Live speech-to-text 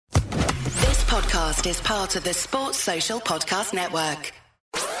podcast is part of the Sports Social Podcast Network.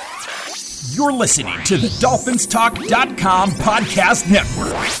 You're listening to the DolphinsTalk.com podcast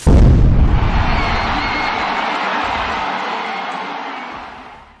network.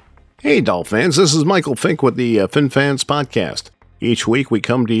 Hey, Dolphins, this is Michael Fink with the FinFans Podcast. Each week we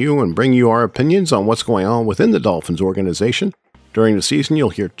come to you and bring you our opinions on what's going on within the Dolphins organization. During the season, you'll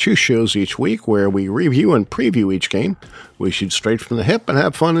hear 2 shows each week where we review and preview each game. We shoot straight from the hip and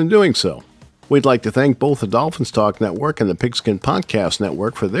have fun in doing so. We'd like to thank both the Dolphins Talk Network and the Pigskin Podcast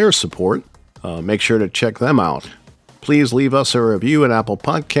Network for their support. Make sure to check them out. Please leave us a review at Apple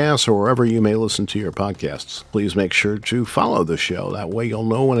Podcasts or wherever you may listen to your podcasts. Please make sure to follow the show. That way you'll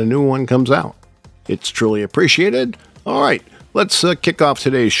know when a new one comes out. It's truly appreciated. All right, let's kick off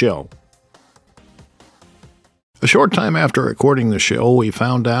today's show. A short time after recording the show, we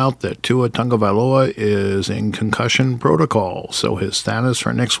found out that Tua Tagovailoa is in concussion protocol, so his status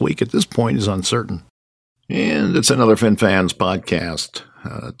for next week at this point is uncertain. And it's another FinFans podcast.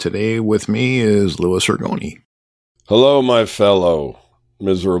 Today with me is Louis Ergoni. Hello, my fellow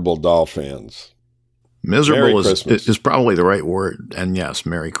miserable Dolphins. Miserable is probably the right word, and yes,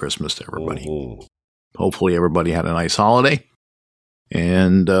 Merry Christmas to everybody. Mm-hmm. Hopefully everybody had a nice holiday,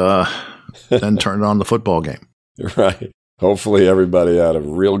 and then turned on the football game. Right. Hopefully everybody had a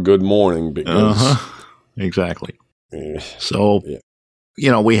real good morning because... Exactly. So,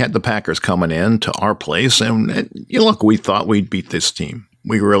 we had the Packers coming in to our place, and look, we thought we'd beat this team.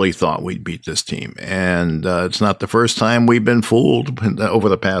 We really thought we'd beat this team. And it's not the first time we've been fooled over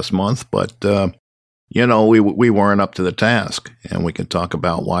the past month, but, we weren't up to the task, and we can talk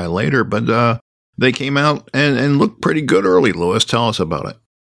about why later. But they came out and looked pretty good early, Louis. Tell us about it.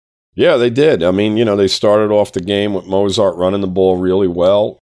 Yeah, they did. I mean, they started off the game with Mozart running the ball really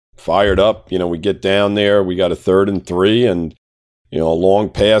well, fired up. We get down there, we got a 3rd and 3, and, a long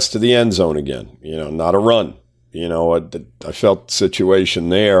pass to the end zone again, not a run. I felt the situation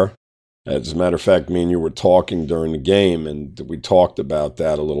there. As a matter of fact, me and you were talking during the game, and we talked about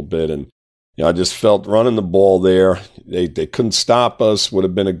that a little bit. And I just felt running the ball there, they couldn't stop us, would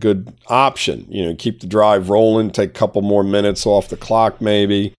have been a good option. Keep the drive rolling, take a couple more minutes off the clock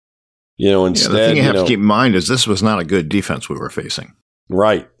maybe. Instead, the thing you have to keep in mind is this was not a good defense we were facing.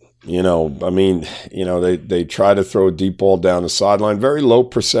 Right. They try to throw a deep ball down the sideline, very low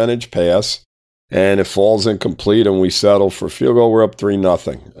percentage pass, and it falls incomplete, and we settle for a field goal. We're up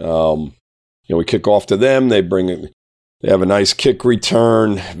 3-0. We kick off to them. They have a nice kick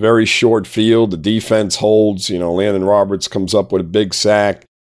return, very short field. The defense holds. Landon Roberts comes up with a big sack.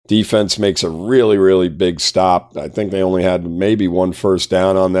 Defense makes a really, really big stop. I think they only had maybe 1 first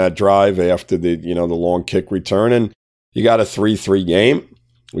down on that drive after the long kick return, and you got a 3-3 game.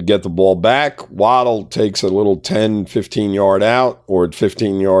 We get the ball back. Waddle takes a little 10, 15-yard out or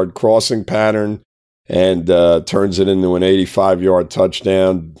 15-yard crossing pattern and turns it into an 85-yard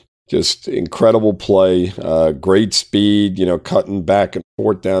touchdown. Just incredible play, great speed, cutting back and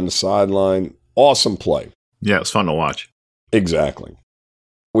forth down the sideline. Awesome play. Yeah, it's fun to watch. Exactly.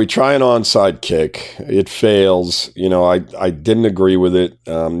 We try an onside kick. It fails. I didn't agree with it.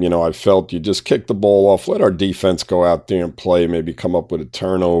 I felt you just kick the ball off, let our defense go out there and play, maybe come up with a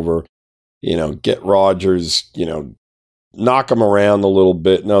turnover, get Rodgers, knock him around a little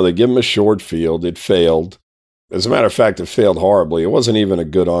bit. No, they give him a short field. It failed. As a matter of fact, it failed horribly. It wasn't even a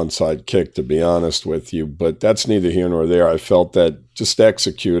good onside kick, to be honest with you, but that's neither here nor there. I felt that just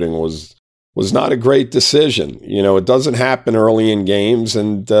executing was not a great decision. It doesn't happen early in games.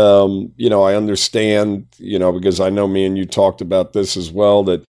 And, I understand, because I know me and you talked about this as well,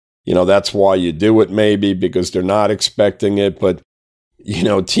 that, that's why you do it maybe because they're not expecting it. But,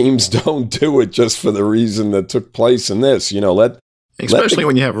 teams don't do it just for the reason that took place in this, Especially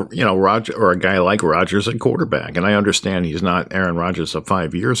when you have, Roger or a guy like Rodgers at quarterback. And I understand he's not Aaron Rodgers of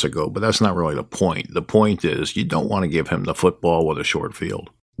 5 years ago, but that's not really the point. The point is you don't want to give him the football with a short field.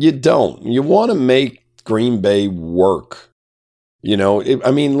 You don't. You want to make Green Bay work.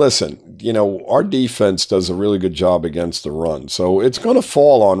 Listen, our defense does a really good job against the run. So it's going to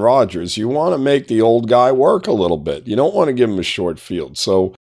fall on Rodgers. You want to make the old guy work a little bit. You don't want to give him a short field.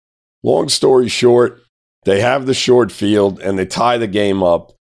 So long story short, they have the short field and they tie the game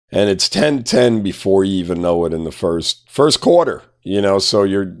up. And it's 10-10 before you even know it in the first quarter. So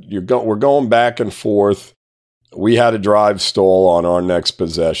we're going back and forth. We had a drive stall on our next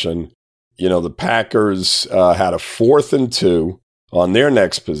possession. The Packers had a 4th and 2 on their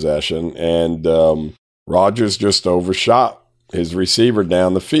next possession, and Rodgers just overshot his receiver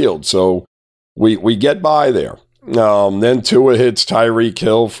down the field. So we get by there. Then Tua hits Tyreek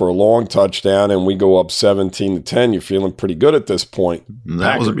Hill for a long touchdown, and we go up 17-10. You're feeling pretty good at this point.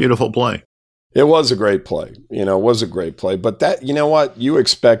 That was a beautiful play. It was a great play. It was a great play. But that, you know what? You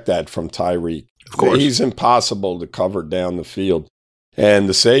expect that from Tyreek. Of course. He's impossible to cover down the field. And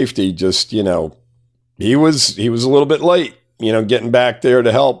the safety just, he was a little bit late, getting back there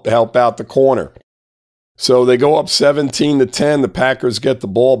to help out the corner. So they go up 17-10. The Packers get the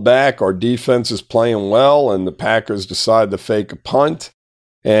ball back. Our defense is playing well, and the Packers decide to fake a punt.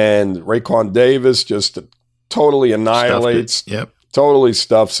 And Raekwon Davis just totally annihilates, totally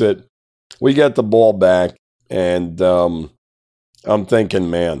stuffs it. We get the ball back, and I'm thinking,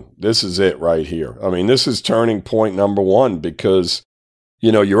 man, this is it right here. I mean, this is turning point number one because,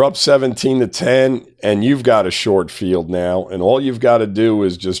 you're up 17-10, and you've got a short field now, and all you've got to do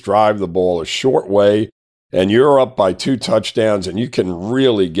is just drive the ball a short way, and you're up by 2 touchdowns, and you can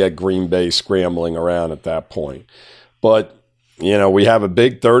really get Green Bay scrambling around at that point. But we have a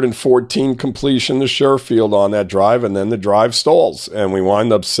big 3rd and 14 completion to Sherfield on that drive, and then the drive stalls, and we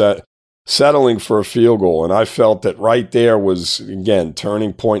wind up settling for a field goal. And I felt that right there was, again,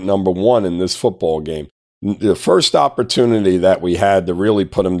 turning point number one in this football game. The first opportunity that we had to really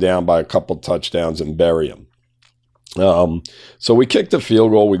put them down by a couple touchdowns and bury them. So we kicked the field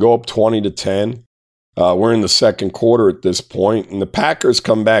goal. We go up 20-10. We're in the second quarter at this point, and the Packers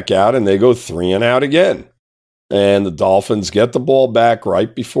come back out, and they go 3-and-out again. And the Dolphins get the ball back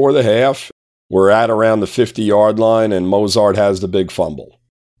right before the half. We're at around the 50-yard line, and Mozart has the big fumble.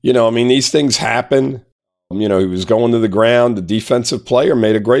 These things happen. He was going to the ground. The defensive player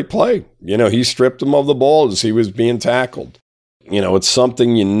made a great play. He stripped him of the ball as he was being tackled. It's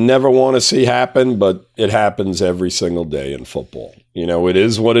something you never want to see happen, but it happens every single day in football. It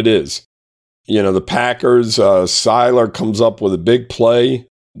is what it is. The Packers, Seiler comes up with a big play.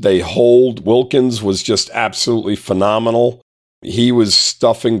 They hold. Wilkins was just absolutely phenomenal. He was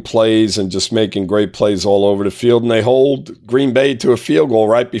stuffing plays and just making great plays all over the field, and they hold Green Bay to a field goal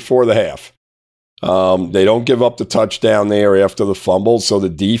right before the half. They don't give up the touchdown there after the fumble, so the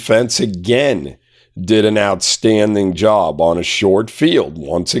defense again did an outstanding job on a short field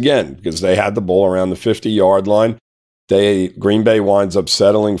once again because they had the ball around the 50-yard line. Green Bay winds up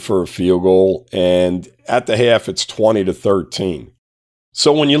settling for a field goal, and at the half it's 20-13.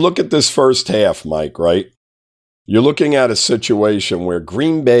 So when you look at this first half, Mike, right? You're looking at a situation where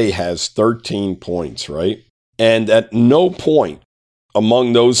Green Bay has 13 points, right? And at no point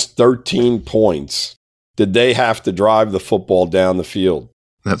among those 13 points did they have to drive the football down the field.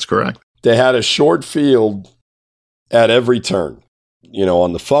 That's correct. They had a short field at every turn.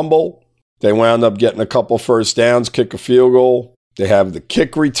 On the fumble, they wound up getting a couple first downs, kick a field goal. They have the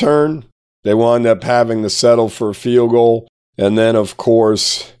kick return. They wound up having to settle for a field goal. And then, of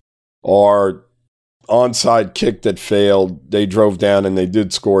course, our onside kick that failed, they drove down and they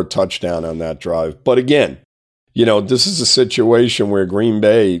did score a touchdown on that drive. But again, this is a situation where Green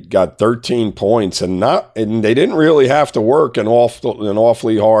Bay got 13 points and they didn't really have to work an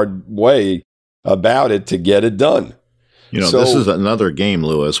awfully hard way about it to get it done. This is another game,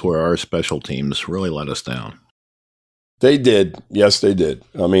 Lewis, where our special teams really let us down. They did. Yes, they did.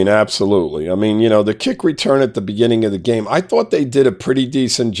 Absolutely. The kick return at the beginning of the game, I thought they did a pretty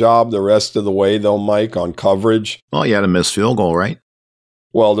decent job the rest of the way, though, Mike, on coverage. Well, you had a missed field goal, right?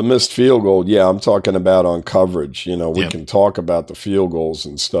 Well, the missed field goal, yeah, I'm talking about on coverage. We can talk about the field goals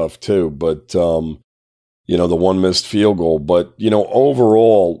and stuff, too. But, the one missed field goal. But,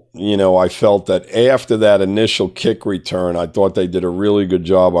 overall, I felt that after that initial kick return, I thought they did a really good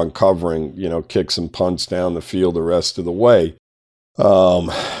job on covering, kicks and punts down the field the rest of the way. So,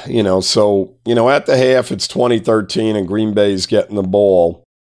 at the half, it's 2013 and Green Bay's getting the ball.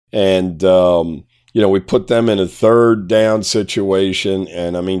 And, we put them in a third down situation.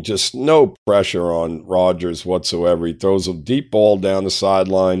 And, just no pressure on Rodgers whatsoever. He throws a deep ball down the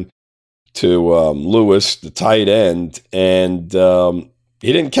sideline to Lewis, the tight end, and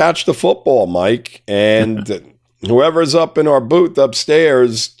he didn't catch the football, Mike. And whoever's up in our booth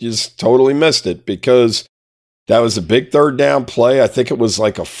upstairs just totally missed it because that was a big third down play. I think it was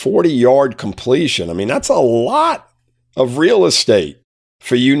like a 40-yard completion. That's a lot of real estate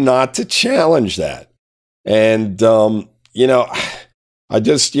for you not to challenge that. And, I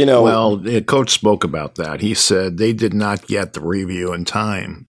just, Well, the coach spoke about that. He said they did not get the review in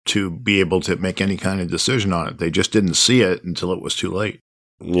time to be able to make any kind of decision on it. They just didn't see it until it was too late.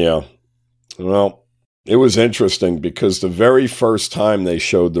 Yeah. Well, it was interesting because the very first time they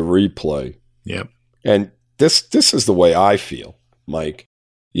showed the replay. Yep. And this is the way I feel, Mike.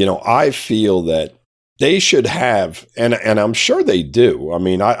 I feel that they should have, and I'm sure they do.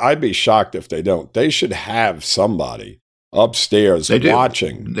 I'd be shocked if they don't. They should have somebody upstairs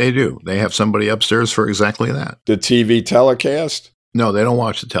watching. They do. They have somebody upstairs for exactly that. The TV telecast. No, they don't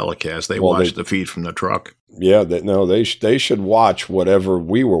watch the telecast. They watch the feed from the truck. Yeah, they should watch whatever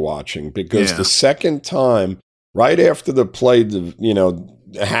we were watching, because the second time, right after the play,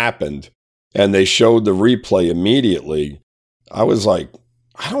 happened, and they showed the replay immediately, I was like,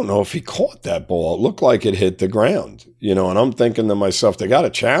 I don't know if he caught that ball. It looked like it hit the ground, and I'm thinking to myself, they got to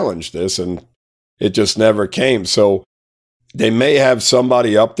challenge this, and it just never came. So they may have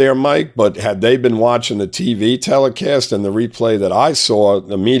somebody up there, Mike, but had they been watching the TV telecast and the replay that I saw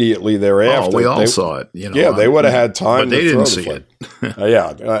immediately thereafter, we all saw it. They would have had time. But they didn't see it.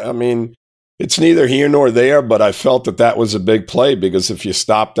 I mean, it's neither here nor there, but I felt that was a big play, because if you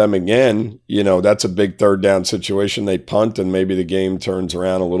stop them again, that's a big third down situation. They punt and maybe the game turns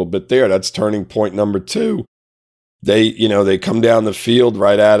around a little bit there. That's turning point number 2. They come down the field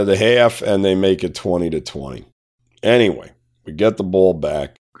right out of the half and they make it 20-20. Anyway, we get the ball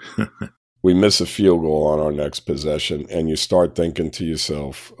back. We miss a field goal on our next possession, and you start thinking to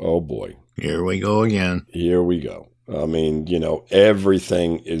yourself, oh boy. Here we go again. Here we go. I mean,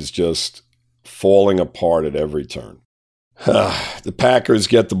 everything is just falling apart at every turn. The Packers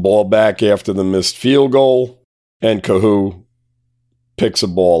get the ball back after the missed field goal, and Kahoo picks a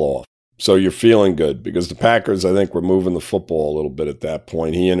ball off. So you're feeling good, because the Packers, I think, were moving the football a little bit at that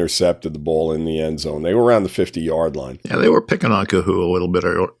point. He intercepted the ball in the end zone. They were around the 50-yard line. Yeah, they were picking on Kahoo a little bit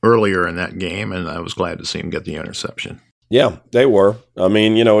earlier in that game, and I was glad to see him get the interception. Yeah, they were. I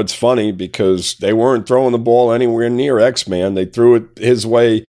mean, it's funny because they weren't throwing the ball anywhere near X-Man. They threw it his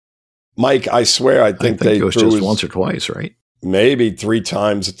way. Mike, I swear, I think they it was threw just once or twice, right? Maybe 3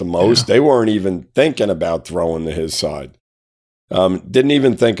 times at the most. Yeah. They weren't even thinking about throwing to his side. Didn't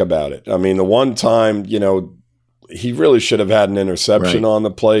even think about it. I mean, the one time, he really should have had an interception on the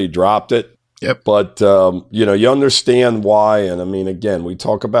play. He dropped it. Yep. But, you understand why. And, I mean, again, we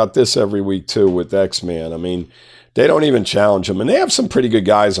talk about this every week, too, with X-Man. I mean, they don't even challenge him. And they have some pretty good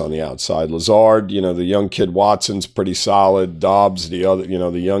guys on the outside. Lazard, the young kid Watson's pretty solid. Dobbs, the other,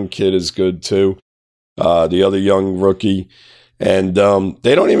 the young kid is good, too. The other young rookie. And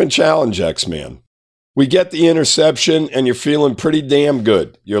they don't even challenge X-Man. We get the interception, and you're feeling pretty damn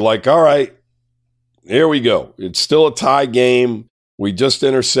good. You're like, all right, here we go. It's still a tie game. We just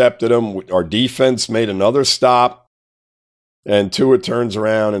intercepted them. Our defense made another stop, and Tua turns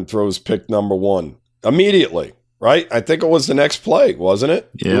around and throws pick number 1 immediately, right? I think it was the next play, wasn't it?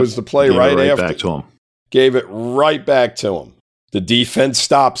 Yeah. It was the play right after. Back to him. Gave it right back to him. The defense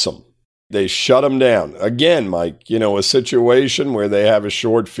stops him. They shut him down. Again, Mike, a situation where they have a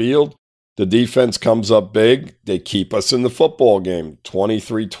short field. The defense comes up big. They keep us in the football game,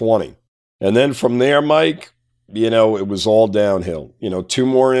 23-20. And then from there, Mike, it was all downhill. 2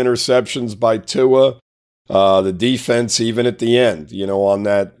 more interceptions by Tua. The defense, even at the end, on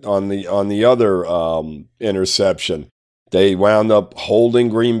the other interception, they wound up holding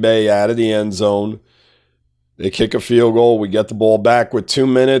Green Bay out of the end zone. They kick a field goal. We get the ball back with 2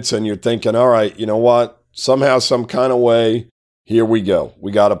 minutes, and you're thinking, all right, you know what? Somehow, some kind of way, here we go.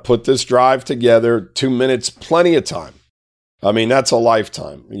 We got to put this drive together. 2 minutes, plenty of time. I mean, that's a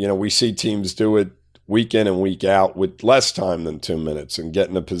lifetime. We see teams do it week in and week out with less time than 2 minutes and get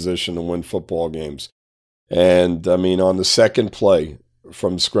in a position to win football games. And, I mean, on the second play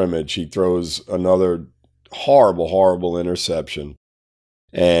from scrimmage, he throws another horrible, horrible interception.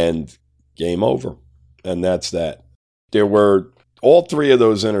 And game over. And that's that. There were all 3 of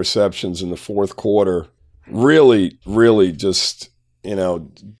those interceptions in the fourth quarter. Really, really just,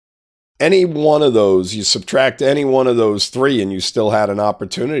 any one of those, you subtract any one of those 3 and you still had an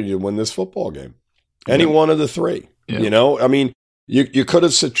opportunity to win this football game. Any one of the 3, I mean, you could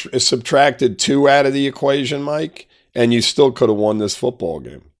have subtracted 2 out of the equation, Mike, and you still could have won this football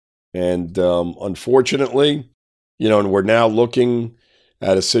game. And unfortunately, and we're now looking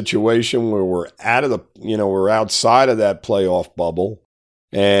at a situation where we're we're outside of that playoff bubble.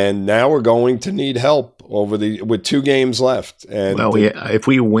 And now we're going to need help with 2 games left. And if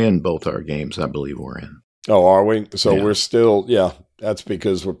we win both our games, I believe we're in. Oh, are we? So we're still, that's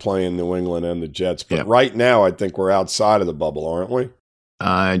because we're playing New England and the Jets. But right now, I think we're outside of the bubble, aren't we?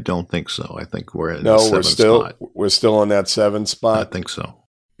 I don't think so. I think we're in the 7th spot. We're still on that 7th spot. I think so.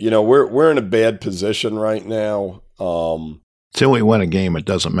 We're in a bad position right now. Till we win a game, it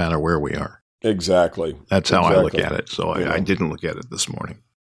doesn't matter where we are. Exactly. That's how I look at it. So I didn't look at it this morning.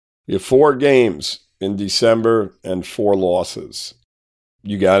 You have 4 games in December and 4 losses.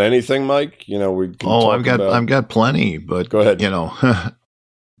 You got anything, Mike? I've got plenty, but go ahead.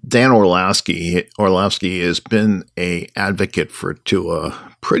 Dan Orlovsky has been a advocate for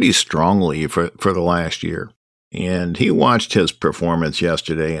Tua pretty strongly for the last year. And he watched his performance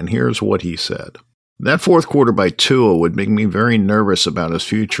yesterday, and here's what he said. That fourth quarter by Tua would make me very nervous about his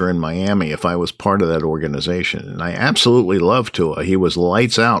future in Miami if I was part of that organization. And I absolutely love Tua. He was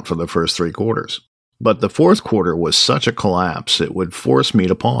lights out for the first 3 quarters. But the fourth quarter was such a collapse, it would force me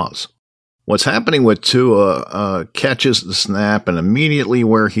to pause. What's happening with Tua catches the snap, and immediately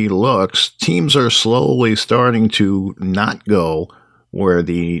where he looks, teams are slowly starting to not go where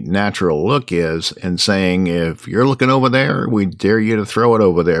the natural look is and saying, if you're looking over there, we dare you to throw it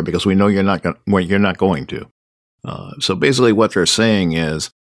over there because we know you're not going to. So basically what they're saying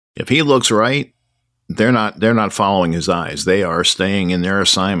is, if he looks right, they're not following his eyes. They are staying in their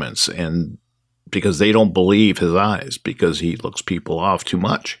assignments, and because they don't believe his eyes because he looks people off too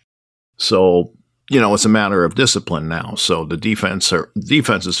much. So, it's a matter of discipline now. So the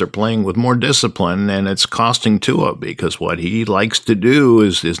defenses are playing with more discipline, and it's costing Tua because what he likes to do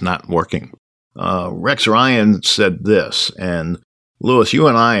is not working. Rex Ryan said this, and Lewis, you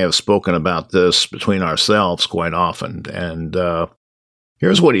and I have spoken about this between ourselves quite often, and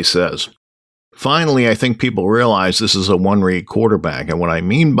here's what he says. Finally, I think people realize this is a one-read quarterback, and what I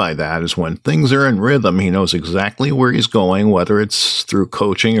mean by that is when things are in rhythm, he knows exactly where he's going, whether it's through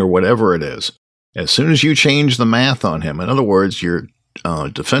coaching or whatever it is. As soon as you change the math on him, in other words, your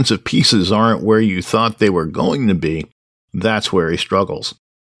defensive pieces aren't where you thought they were going to be, that's where he struggles.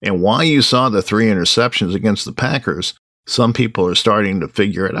 And why you saw the 3 interceptions against the Packers, some people are starting to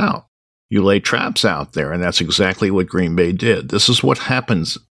figure it out. You lay traps out there, and that's exactly what Green Bay did. This is what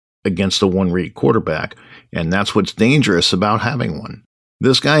happens against a one-read quarterback, and that's what's dangerous about having one.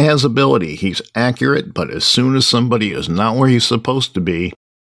 This guy has ability. He's accurate, but as soon as somebody is not where he's supposed to be,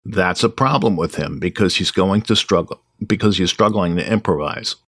 that's a problem with him because he's going to struggle, because he's struggling to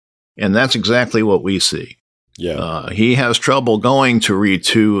improvise. And that's exactly what we see. Yeah. He has trouble going to read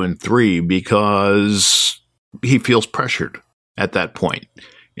 2 and 3 because he feels pressured at that point.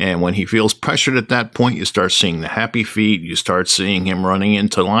 And when he feels pressured at that point, you start seeing the happy feet. You start seeing him running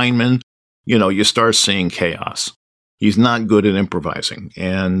into linemen. You start seeing chaos. He's not good at improvising.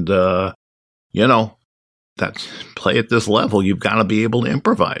 And, that's play at this level. You've got to be able to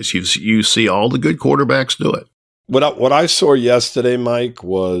improvise. You see all the good quarterbacks do it. What I saw yesterday, Mike,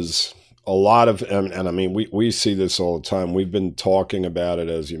 was a lot of, and I mean, we see this all the time. We've been talking about it,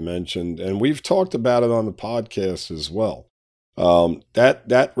 as you mentioned, and we've talked about it on the podcast as well.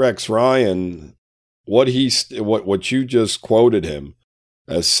 That Rex Ryan, what you just quoted him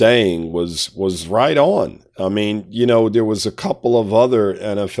as saying was right on. I mean, there was a couple of other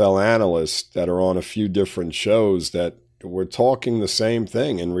NFL analysts that are on a few different shows that were talking the same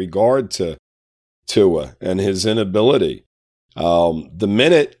thing in regard to Tua and his inability. The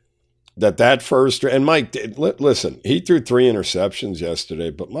minute that first, and Mike, listen, he threw 3 interceptions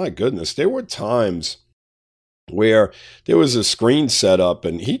yesterday, but my goodness, there were times where there was a screen set up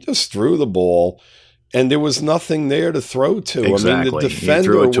and he just threw the ball and there was nothing there to throw to. Exactly. I mean, the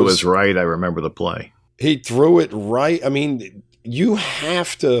defender he threw it to his right. I remember the play. He threw it right. I mean, you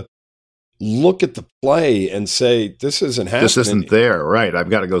have to look at the play and say, this isn't happening. This isn't there. Right. I've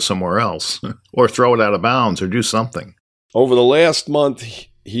got to go somewhere else or throw it out of bounds or do something. Over the last month,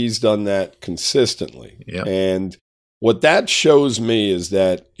 he's done that consistently. Yep. And what that shows me is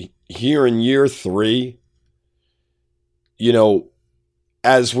that here in year 3,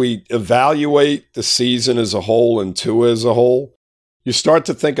 as we evaluate the season as a whole and Tua as a whole, you start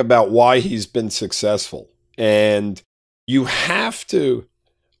to think about why he's been successful. And you have to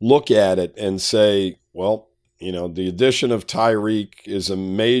look at it and say, well, the addition of Tyreek is a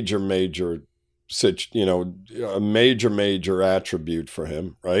major attribute for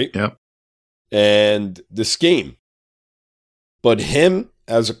him, right? Yep. And the scheme. But him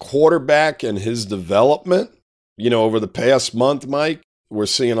as a quarterback and his development, over the past month, Mike, we're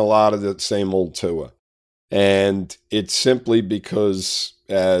seeing a lot of the same old Tua. And it's simply because,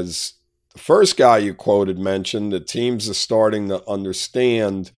 as the first guy you quoted mentioned, the teams are starting to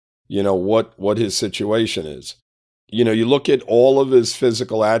understand, what his situation is. You look at all of his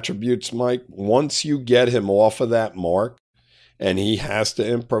physical attributes, Mike, once you get him off of that mark and he has to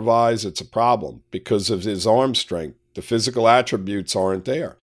improvise, it's a problem because of his arm strength. The physical attributes aren't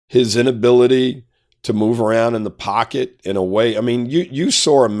there. His inability to move around in the pocket in a way. I mean, you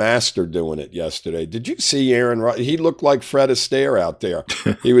saw a master doing it yesterday. Did you see Aaron Rodgers? He looked like Fred Astaire out there.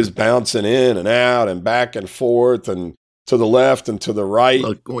 He was bouncing in and out and back and forth and to the left and to the right.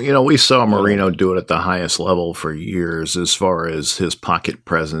 Look, we saw Marino do it at the highest level for years as far as his pocket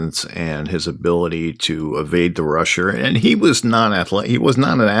presence and his ability to evade the rusher. And he was not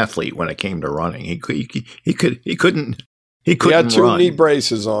an athlete when it came to running. He couldn't He couldn't had two run. knee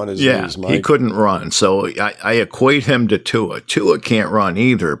braces on his knees, Mike. He couldn't run. So I equate him to Tua. Tua can't run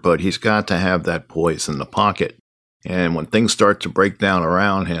either, but he's got to have that poise in the pocket. And when things start to break down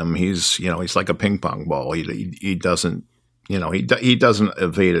around him, he's like a ping pong ball. He doesn't, he doesn't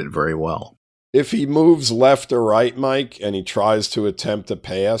evade it very well. If he moves left or right, Mike, and he tries to attempt a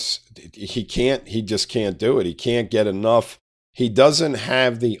pass, he just can't do it. He can't get enough. He doesn't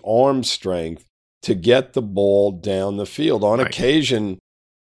have the arm strength to get the ball down the field. On occasion,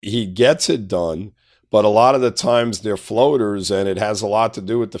 he gets it done, but a lot of the times they're floaters, and it has a lot to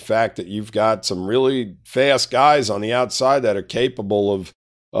do with the fact that you've got some really fast guys on the outside that are capable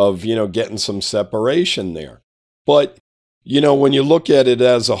of getting some separation there. But, when you look at it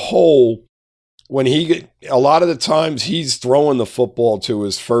as a whole, a lot of the times he's throwing the football to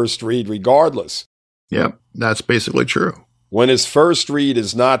his first read regardless. Yep, that's basically true. When his first read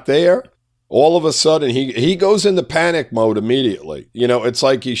is not there, all of a sudden he goes into panic mode immediately. It's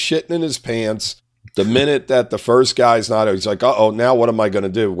like he's shitting in his pants the minute that the first guy's not there. He's like, uh-oh, now what am I going to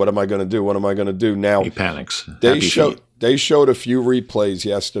do? What am I going to do? What am I going to do now? He panics. They showed a few replays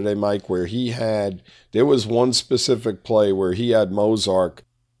yesterday, Mike, where there was one specific play where he had Mozart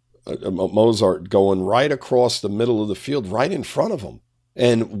going right across the middle of the field, right in front of him.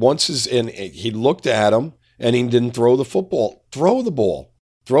 And he looked at him and he didn't throw the football. Throw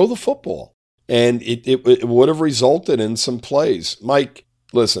the football. And it would have resulted in some plays. Mike,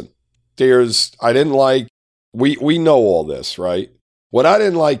 listen, we know all this, right? What I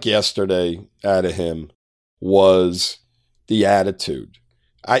didn't like yesterday out of him was the attitude.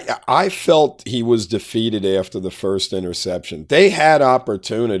 I felt he was defeated after the first interception. They had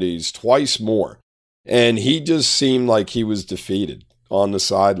opportunities twice more, and he just seemed like he was defeated on the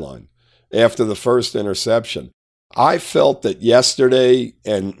sideline after the first interception. I felt that yesterday,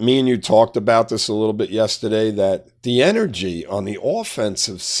 and me and you talked about this a little bit yesterday, that the energy on the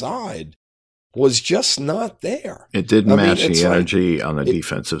offensive side was just not there. It didn't match the energy on the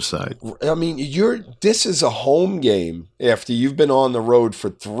defensive side. I mean, this is a home game after you've been on the road for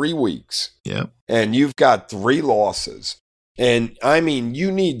 3 weeks. Yeah. And you've got 3 losses. And I mean,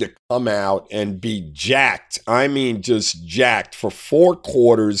 you need to come out and be jacked. I mean, just jacked for 4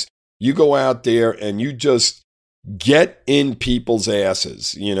 quarters. You go out there and you just get in people's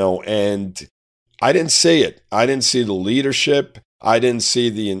asses, and I didn't see it. I didn't see the leadership. I didn't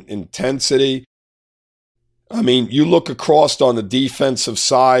see the intensity. I mean, you look across on the defensive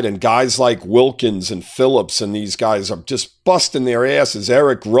side and guys like Wilkins and Phillips and these guys are just busting their asses.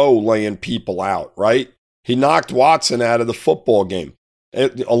 Eric Rowe laying people out, right? He knocked Watson out of the football game.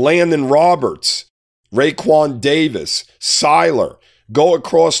 Landon Roberts, Raekwon Davis, Seiler, go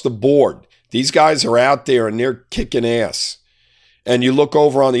across the board. These guys are out there and they're kicking ass. And you look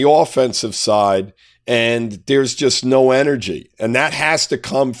over on the offensive side and there's just no energy. And that has to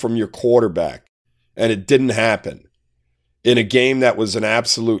come from your quarterback. And it didn't happen in a game that was an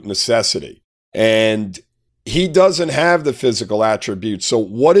absolute necessity. And he doesn't have the physical attributes. So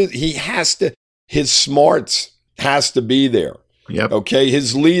his smarts has to be there. Yep. Okay.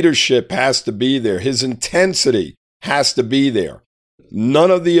 His leadership has to be there. His intensity has to be there.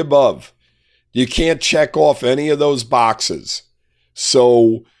 None of the above. You can't check off any of those boxes.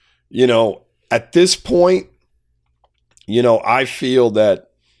 So, at this point, I feel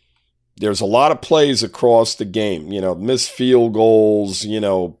that there's a lot of plays across the game, missed field goals,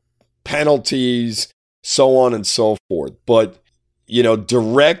 penalties, so on and so forth. But,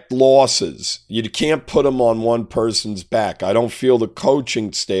 direct losses, you can't put them on one person's back. I don't feel the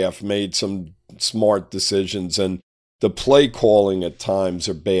coaching staff made some smart decisions, and the play calling at times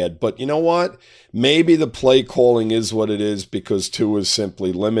are bad. But you know what? Maybe the play calling is what it is because Tua is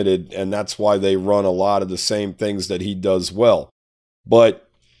simply limited, and that's why they run a lot of the same things that he does well. But,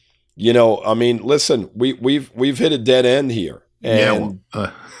 listen, we've hit a dead end here. And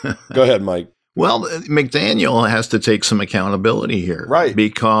go ahead, Mike. Well, McDaniel has to take some accountability here. Right.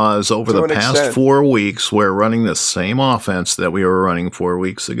 Because over the past 4 weeks, we're running the same offense that we were running 4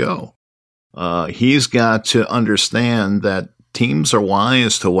 weeks ago. He's got to understand that teams are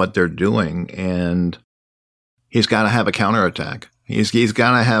wise to what they're doing, and he's got to have a counterattack. He's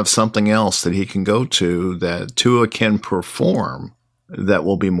got to have something else that he can go to that Tua can perform that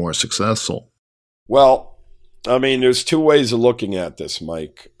will be more successful. Well, there's 2 ways of looking at this,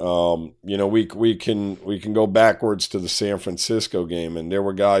 Mike. We can go backwards to the San Francisco game, and there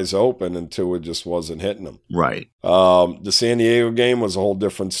were guys open, and Tua just wasn't hitting them. Right. The San Diego game was a whole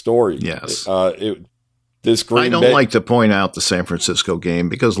different story. Yes. I don't like to point out the San Francisco game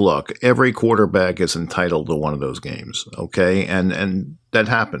because, look, every quarterback is entitled to one of those games, okay? And that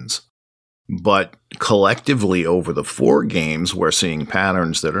happens. But collectively over the 4 games, we're seeing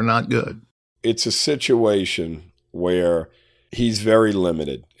patterns that are not good. It's a situation where he's very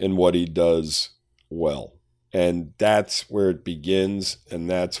limited in what he does well. And that's where it begins and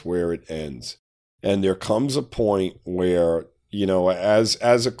that's where it ends. And there comes a point where,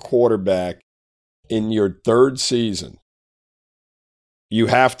 as a quarterback in your 3rd season, you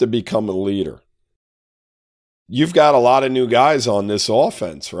have to become a leader. You've got a lot of new guys on this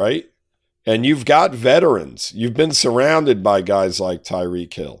offense, right? And you've got veterans. You've been surrounded by guys like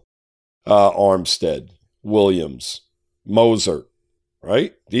Tyreek Hill, Armstead, Williams, Mozart,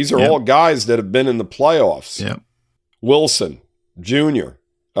 right? These are all guys that have been in the playoffs. Yep. Wilson, Jr.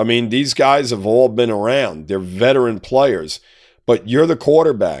 I mean, these guys have all been around. They're veteran players. But you're the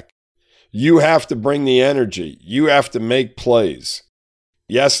quarterback. You have to bring the energy. You have to make plays.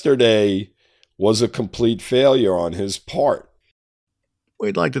 Yesterday was a complete failure on his part.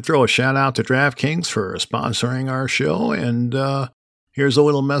 We'd like to throw a shout out to DraftKings for sponsoring our show, and here's a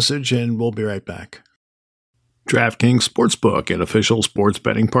little message, and we'll be right back. DraftKings Sportsbook, an official sports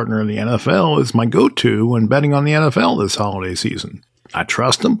betting partner of the NFL, is my go-to when betting on the NFL this holiday season. I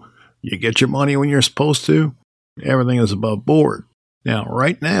trust them. You get your money when you're supposed to. Everything is above board. Now,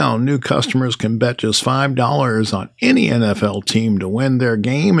 right now, new customers can bet just $5 on any NFL team to win their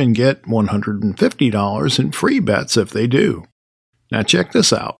game and get $150 in free bets if they do. Now check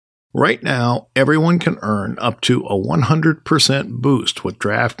this out. Right now, everyone can earn up to a 100% boost with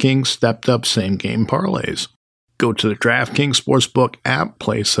DraftKings stepped-up same-game parlays. Go to the DraftKings Sportsbook app,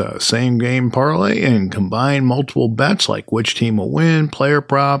 place a same-game parlay, and combine multiple bets like which team will win, player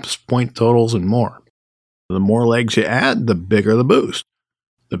props, point totals, and more. The more legs you add, the bigger the boost.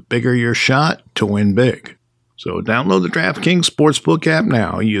 The bigger your shot to win big. So download the DraftKings Sportsbook app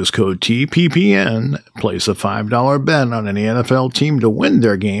now. Use code TPPN. Place a $5 bet on any NFL team to win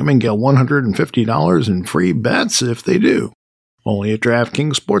their game and get $150 in free bets if they do. Only at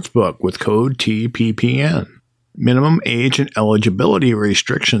DraftKings Sportsbook with code TPPN. Minimum age and eligibility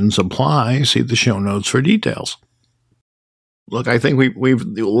restrictions apply. See the show notes for details. Look, I think we've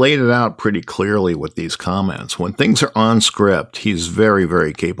laid it out pretty clearly with these comments. When things are on script, he's very,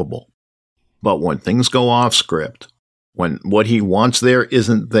 very capable. But when things go off script, when what he wants there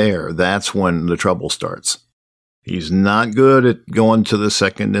isn't there, that's when the trouble starts. He's not good at going to the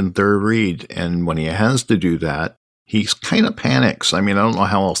second and third read, and when he has to do that, he kind of panics. I mean, I don't know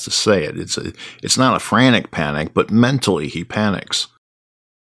how else to say it. It's not a frantic panic, but mentally he panics.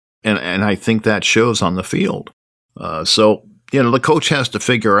 And I think that shows on the field. So the coach has to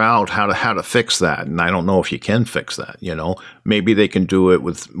figure out how to fix that. And I don't know if you can fix that, Maybe they can do it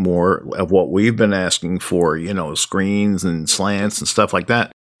with more of what we've been asking for, screens and slants and stuff like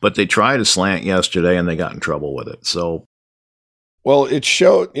that. But they tried a slant yesterday and they got in trouble with it. So, well, it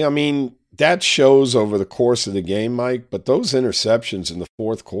showed, that shows over the course of the game, Mike, but those interceptions in the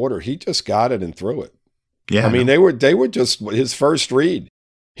 4th quarter, he just got it and threw it. Yeah. They were just his first read.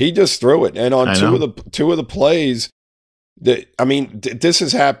 He just threw it. And on two of the plays, this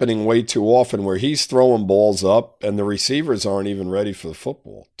is happening way too often where he's throwing balls up and the receivers aren't even ready for the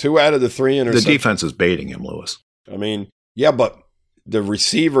football. 2 out of the 3 interceptions. The defense is baiting him, Lewis. Yeah, but the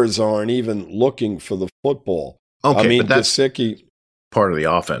receivers aren't even looking for the football. Okay, but that's Gesicki, part of the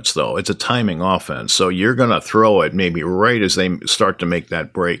offense, though. It's a timing offense. So you're going to throw it maybe right as they start to make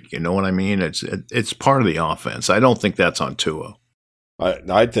that break. You know what I mean? It's part of the offense. I don't think that's on Tua.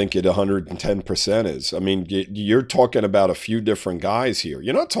 I think it 110% is. You're talking about a few different guys here.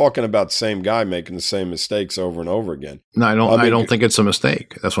 You're not talking about the same guy making the same mistakes over and over again. No, I don't think it's a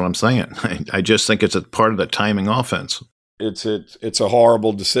mistake. That's what I'm saying. I just think it's a part of the timing offense. It's a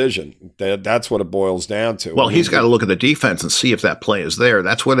horrible decision. That's what it boils down to. Well, he's got to look at the defense and see if that play is there.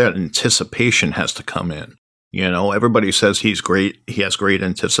 That's where that anticipation has to come in. Everybody says he's great. He has great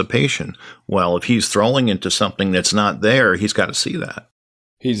anticipation. Well, if he's throwing into something that's not there, he's got to see that.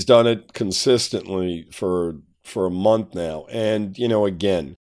 He's done it consistently for a month now. And,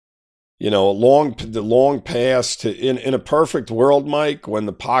 again, the long pass to in a perfect world, Mike, when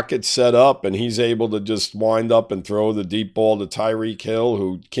the pocket's set up and he's able to just wind up and throw the deep ball to Tyreek Hill,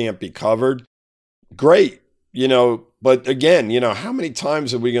 who can't be covered. Great. But again, how many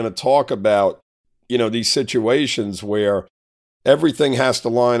times are we going to talk about, these situations where everything has to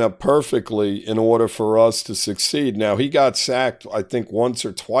line up perfectly in order for us to succeed? Now, he got sacked, I think, once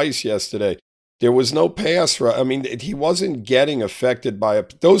or twice yesterday. There was no pass. He wasn't getting affected by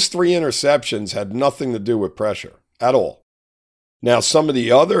those 3 interceptions had nothing to do with pressure at all. Now, some of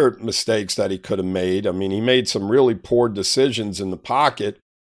the other mistakes that he could have made, he made some really poor decisions in the pocket,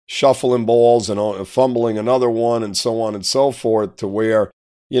 shuffling balls and fumbling another one and so on and so forth, to where,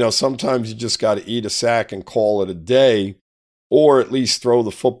 sometimes you just got to eat a sack and call it a day, or at least throw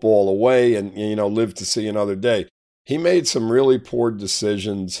the football away and, live to see another day. He made some really poor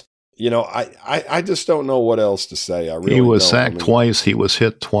decisions. I just don't know what else to say. He was sacked twice. He was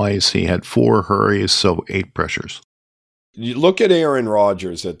hit twice. He had 4 hurries, so 8 pressures. You look at Aaron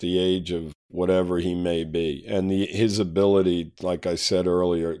Rodgers at the age of whatever he may be, and his ability, like I said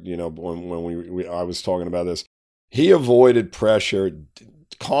earlier, when I was talking about this, he avoided pressure,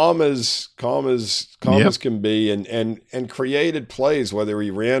 calm as can be, and created plays, whether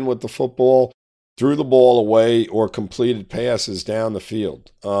he ran with the football, threw the ball away, or completed passes down the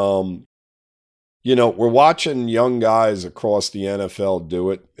field. We're watching young guys across the NFL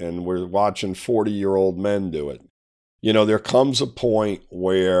do it, and we're watching 40-year-old men do it. There comes a point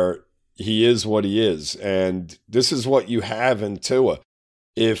where he is what he is, and this is what you have in Tua.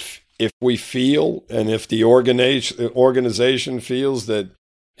 If we feel, and if the organization feels that,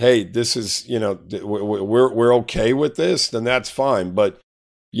 hey, this is, we're okay with this, then that's fine. But,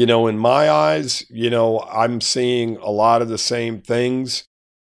 in my eyes, I'm seeing a lot of the same things.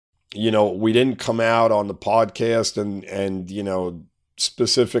 We didn't come out on the podcast and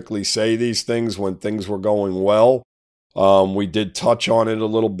specifically say these things when things were going well. We did touch on it a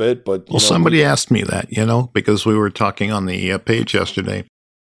little bit, but somebody asked me that, because we were talking on the page yesterday,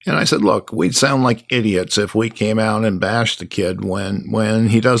 and I said, "Look, we'd sound like idiots if we came out and bashed the kid when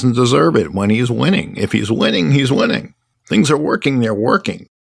he doesn't deserve it. When he's winning, if he's winning, he's winning. Things are working; they're working.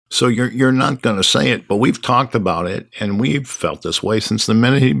 So you're not going to say it, but we've talked about it, and we've felt this way since the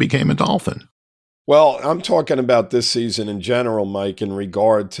minute he became a Dolphin." Well, I'm talking about this season in general, Mike, in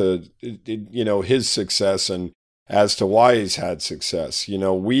regard to his success and as to why he's had success.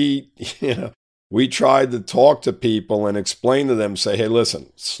 We tried to talk to people and explain to them, say, hey,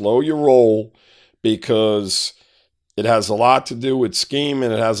 listen, slow your roll, because it has a lot to do with scheme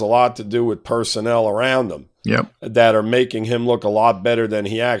and it has a lot to do with personnel around him that are making him look a lot better than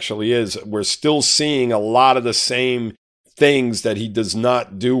he actually is. We're still seeing a lot of the same things that he does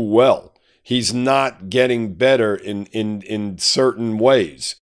not do well. He's not getting better in certain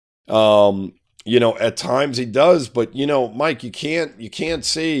ways. At times he does, but Mike, you can't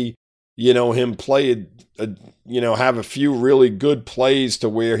see, him play, have a few really good plays to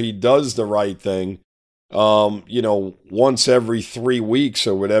where he does the right thing, once every 3 weeks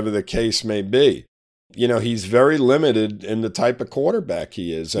or whatever the case may be. He's very limited in the type of quarterback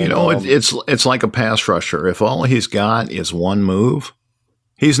he is. And, it's like a pass rusher. If all he's got is one move,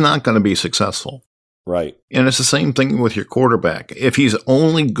 he's not going to be successful. Right. And it's the same thing with your quarterback. If he's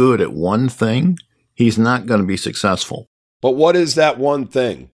only good at one thing, he's not going to be successful. But what is that one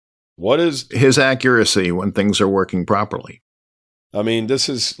thing? What is his accuracy when things are working properly? I mean, this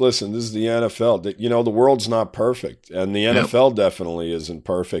is the NFL. The world's not perfect, and the NFL definitely isn't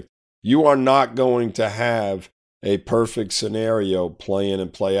perfect. You are not going to have a perfect scenario play in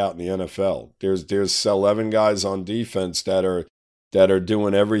and play out in the NFL. There's 11 guys on defense that are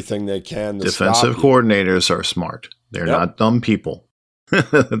doing everything they can to defensive coordinators are smart. They're not dumb people.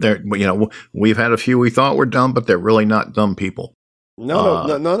 We've had a few we thought were dumb, but they're really not dumb people.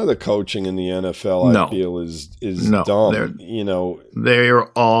 No, none of the coaching in the NFL I feel is dumb. They're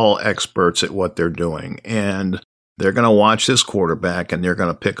all experts at what they're doing, and they're going to watch this quarterback and they're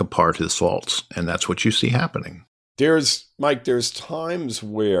going to pick apart his faults, and that's what you see happening. There's times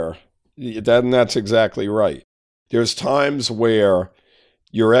where that's exactly right. There's times where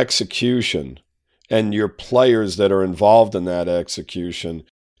your execution and your players that are involved in that execution,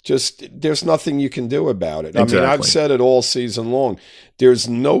 there's nothing you can do about it. Exactly. I mean, I've said it all season long. There's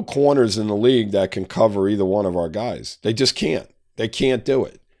no corners in the league that can cover either one of our guys. They just can't. They can't do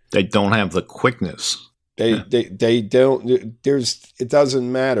it. They don't have the quickness. They don't. It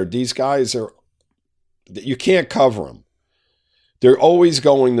doesn't matter. These guys you can't cover them. They're always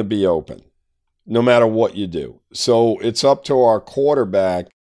going to be open, no matter what you do. So it's up to our quarterback,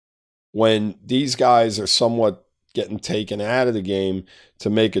 when these guys are somewhat getting taken out of the game, to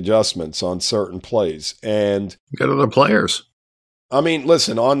make adjustments on certain plays. And get other players. I mean,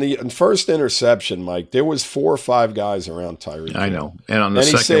 listen, on the first interception, Mike, there was 4 or 5 guys around Tyreek. I know. And on the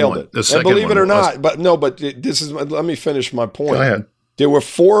second he sailed one, it. And believe it or not, let me finish my point. Go ahead. There were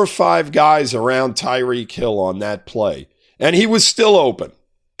 4 or 5 guys around Tyreek Hill on that play, and he was still open,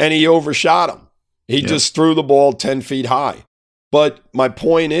 and he overshot him. He just threw the ball 10 feet high. But my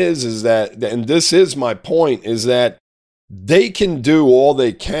point is that, and this is my point, is that they can do all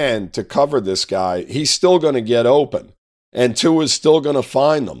they can to cover this guy. He's still going to get open, and Tua is still going to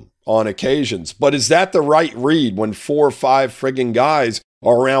find them on occasions. But is that the right read when 4 or 5 friggin' guys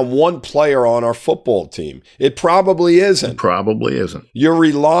or around one player on our football team. It probably isn't. It probably isn't. You're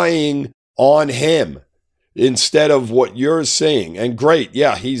relying on him instead of what you're seeing. And great,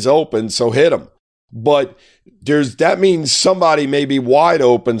 yeah, he's open, so hit him. But that means somebody may be wide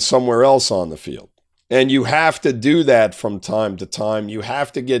open somewhere else on the field. And you have to do that from time to time. You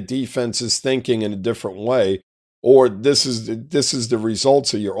have to get defenses thinking in a different way, or this is the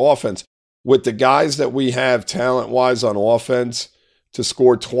results of your offense. With the guys that we have talent-wise on offense, to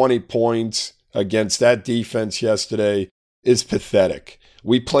score 20 points against that defense yesterday is pathetic.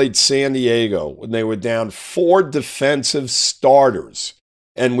 We played San Diego when they were down 4 defensive starters,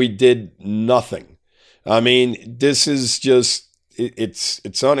 and we did nothing. I mean, this is just,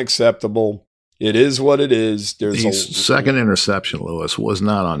 it's unacceptable. It is what it is. His second interception, Lewis, was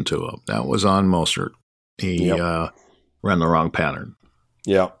not on Tua. That was on Mostert. He ran the wrong pattern.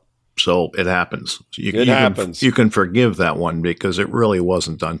 Yeah. So it happens. It happens. You can forgive that one because it really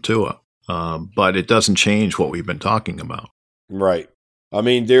wasn't on Tua. But it doesn't change what we've been talking about. Right. I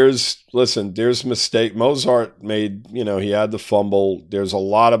mean, there's mistake. Mozart made, he had the fumble. There's a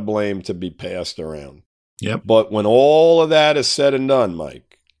lot of blame to be passed around. Yep. But when all of that is said and done,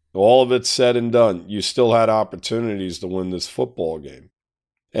 Mike, all of it's said and done, you still had opportunities to win this football game.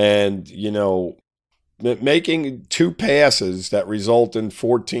 And, making 2 passes that result in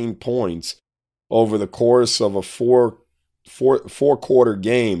 14 points over the course of a four-quarter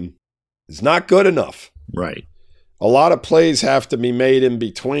game is not good enough. Right. A lot of plays have to be made in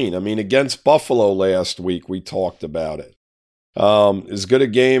between. I mean, against Buffalo last week, we talked about it. As good a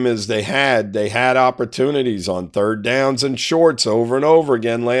game as they had opportunities on third downs and shorts over and over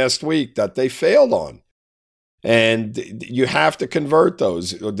again last week that they failed on. And you have to convert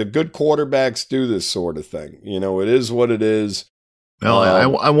those. The good quarterbacks do this sort of thing. It is what it is. Well,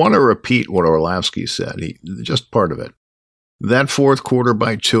 I want to repeat what Orlovsky said. Just part of it. That fourth quarter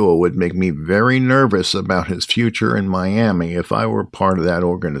by Tua would make me very nervous about his future in Miami if I were part of that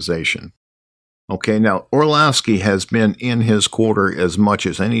organization. Okay, now Orlovsky has been in his quarter as much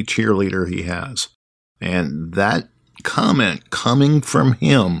as any cheerleader he has. And that comment coming from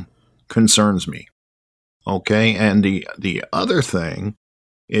him concerns me. Okay, and the other thing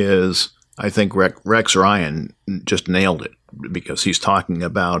is I think Rex Ryan just nailed it because he's talking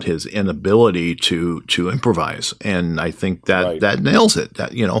about his inability to improvise. And I think that nails it.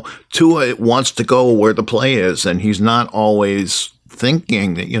 That, Tua wants to go where the play is, and he's not always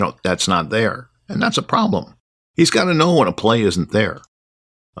thinking that, that's not there. And that's a problem. He's got to know when a play isn't there.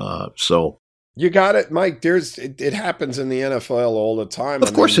 So you got it, Mike. It happens in the NFL all the time.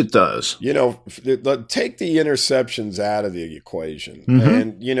 Of course it does. Take the interceptions out of the equation. Mm-hmm.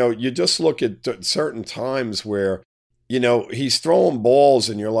 And, you just look at certain times where, he's throwing balls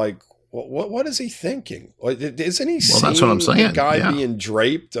and you're like, what is he thinking? Isn't he seeing that's what I'm saying. The guy being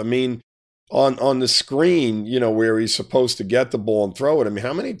draped? I mean, on the screen, where he's supposed to get the ball and throw it. I mean,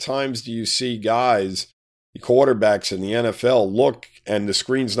 how many times do you see guys, quarterbacks in the NFL, look and the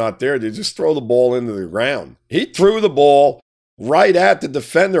screen's not there, they just throw the ball into the ground? He threw the ball right at the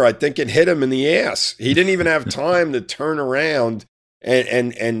defender, I think, and hit him in the ass. He didn't even have time to turn around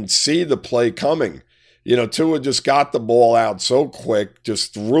and see the play coming. Tua just got the ball out so quick,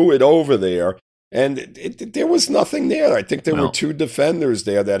 just threw it over there. And there was nothing there. I think there were 2 defenders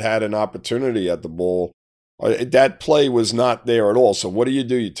there that had an opportunity at the ball. That play was not there at all. So what do?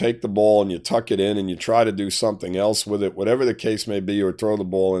 You take the ball and you tuck it in and you try to do something else with it, whatever the case may be, or throw the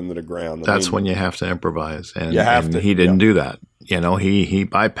ball into the ground. That's when you have to improvise. And, and he didn't do that. He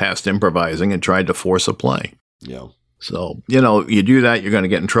bypassed improvising and tried to force a play. Yeah. So, you do that, you're going to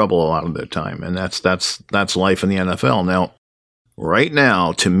get in trouble a lot of the time. And that's life in the NFL. Now, right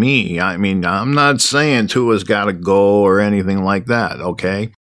now, to me, I mean, I'm not saying Tua's got to go or anything like that,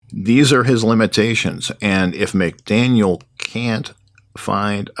 okay? These are his limitations. And if McDaniel can't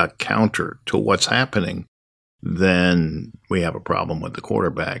find a counter to what's happening, then we have a problem with the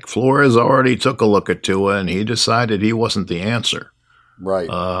quarterback. Flores already took a look at Tua, and he decided he wasn't the answer. Right.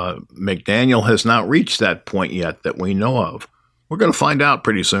 McDaniel has not reached that point yet that we know of. We're going to find out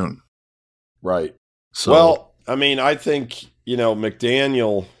pretty soon. Right. So, well, I mean, I think,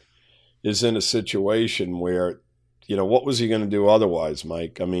 McDaniel is in a situation where, what was he going to do otherwise,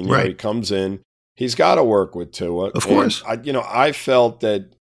 Mike? I mean, he comes in, he's got to work with Tua. Of course. I feel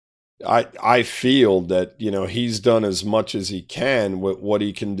that, he's done as much as he can with what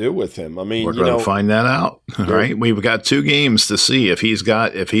he can do with him. I mean, we're going to find that out, right? We've got 2 games to see if he's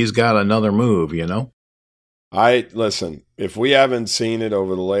got another move, Listen, if we haven't seen it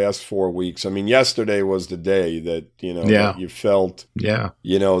over the last 4 weeks, I mean, yesterday was the day that, that you felt,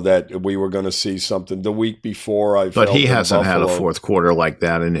 that we were going to see something. The week before, but he hasn't had a fourth quarter like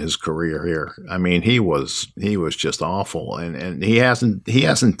that in his career here. I mean, he was just awful, and he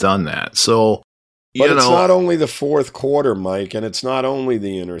hasn't done that. So, but it's not only the fourth quarter, Mike, and it's not only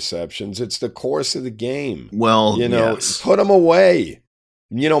the interceptions. It's the course of the game. Well, put them away.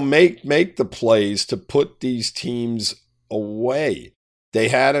 Make the plays to put these teams away. They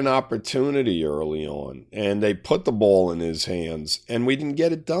had an opportunity early on, and they put the ball in his hands, and we didn't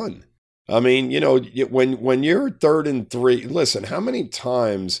get it done. I mean, when you're 3rd and 3, listen, how many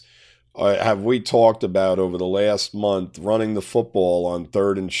times have we talked about over the last month running the football on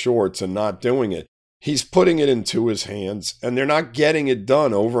 3rd and shorts and not doing it? He's putting it into his hands, and they're not getting it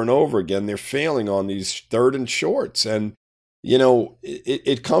done over and over again. They're failing on these 3rd and shorts. And,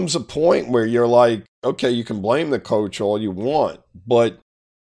 it comes a point where you're like, okay, you can blame the coach all you want, but,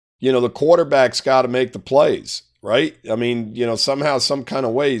 the quarterback's got to make the plays, right? I mean, somehow, some kind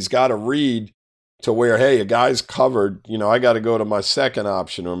of way he's got to read to where, hey, a guy's covered, I got to go to my second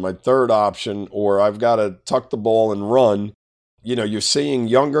option or my third option, or I've got to tuck the ball and run. You're seeing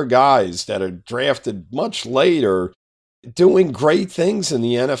younger guys that are drafted much later doing great things in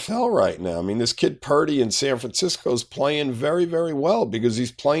the NFL right now. I mean, this kid Purdy in San Francisco is playing very, very well because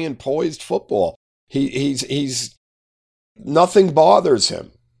he's playing poised football. He's nothing bothers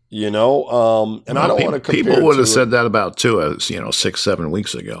him, and I don't want to compare. People would have said that about Tua, 6-7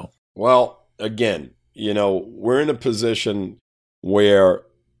 weeks ago. Well, again, we're in a position where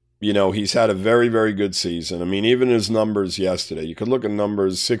he's had a very, very good season. I mean, even his numbers yesterday, you could look at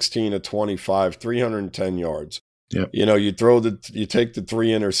numbers 16 of 25, 310 yards. Yep. You take the 3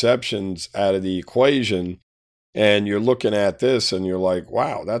 interceptions out of the equation, and you're looking at this and you're like,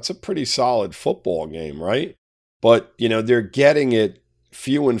 wow, that's a pretty solid football game, right? But, they're getting it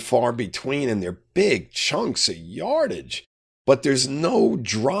few and far between, and they're big chunks of yardage, but there's no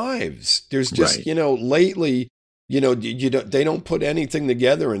drives. There's just, lately, they don't put anything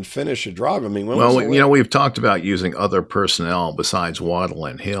together and finish a drive. I mean, we've talked about using other personnel besides Waddle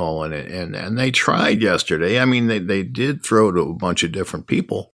and Hill, and they tried yesterday. I mean, they did throw to a bunch of different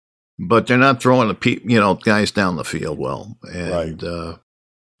people, but they're not throwing guys down the field well. And right.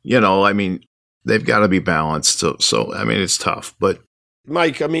 I mean, they've got to be balanced. So I mean, it's tough. But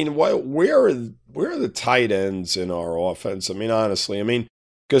Mike, I mean, where are the tight ends in our offense? I mean, honestly,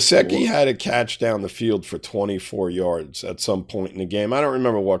 Gesicki had a catch down the field for 24 yards at some point in the game. I don't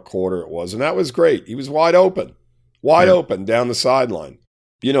remember what quarter it was, and that was great. He was wide open down the sideline.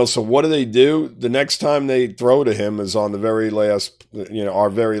 So what do? The next time they throw to him is on the very last, our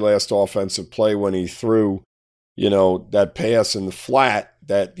very last offensive play when he threw, that pass in the flat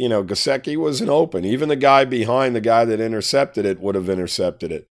that, Gesicki wasn't open. Even the guy behind the guy that intercepted it would have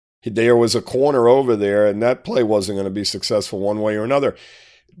intercepted it. There was a corner over there, and that play wasn't going to be successful one way or another.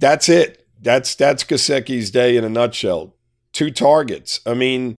 That's it. That's Gesicki's day in a nutshell. 2 targets. I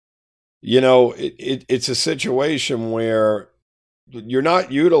mean, it's a situation where you're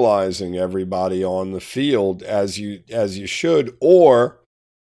not utilizing everybody on the field as you should, or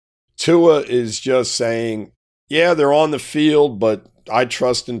Tua is just saying, yeah, they're on the field, but I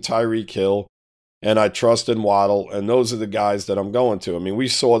trust in Tyreek Hill and I trust in Waddle, and those are the guys that I'm going to. I mean, we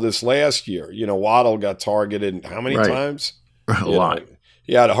saw this last year. Waddle got targeted how many times? A lot.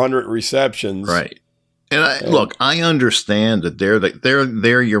 He had 100 receptions. Right. And look, I understand that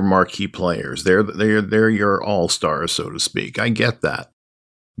they're your marquee players. They're your all-stars, so to speak. I get that.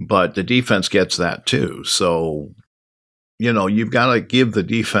 But the defense gets that too. So, you've got to give the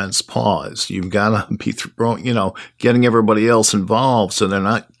defense pause. You've got to be getting everybody else involved so they're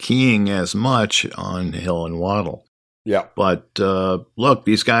not keying as much on Hill and Waddle. Yeah. But look,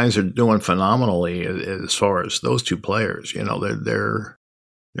 these guys are doing phenomenally as far as those 2 players.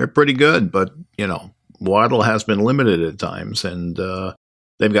 They're pretty good, but, Waddle has been limited at times, and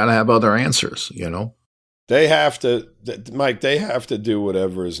they've got to have other answers, They have to, Mike, they have to do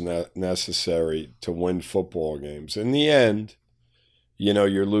whatever is necessary to win football games. In the end,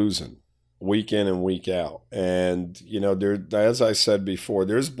 you're losing week in and week out. And, as I said before,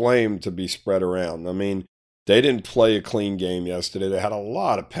 there's blame to be spread around. I mean, they didn't play a clean game yesterday. They had a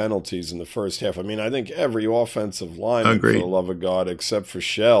lot of penalties in the first half. I mean, I think every offensive lineman, for the love of God, except for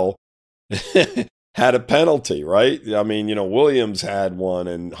Shell, had a penalty, right? I mean, Williams had one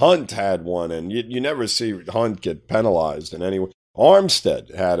and Hunt had one, and you never see Hunt get penalized in any way.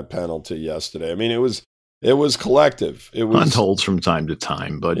 Armstead had a penalty yesterday. I mean, it was collective. Hunt holds from time to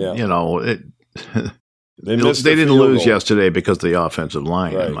time, but They didn't lose yesterday because of the offensive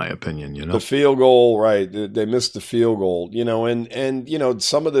line, in my opinion. The field goal, right? They missed the field goal. And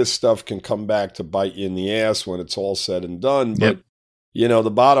some of this stuff can come back to bite you in the ass when it's all said and done. But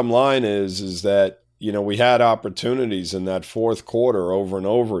the bottom line is that we had opportunities in that fourth quarter over and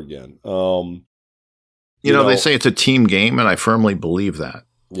over again. They say it's a team game, and I firmly believe that.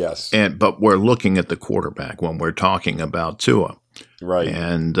 Yes. But we're looking at the quarterback when we're talking about Tua. Right.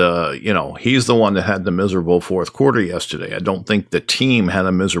 And, he's the one that had the miserable fourth quarter yesterday. I don't think the team had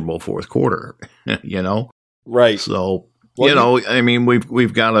a miserable fourth quarter, Right. So,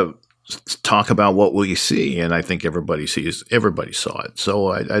 we've got to talk about what we see, and I think everybody saw it.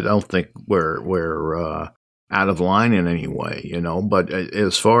 So I don't think we're out of line in any way, But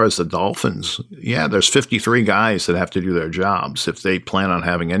as far as the Dolphins, there's 53 guys that have to do their jobs if they plan on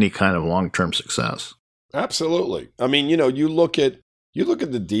having any kind of long-term success. Absolutely. I mean, you look at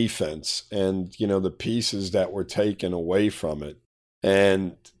the defense and, the pieces that were taken away from it,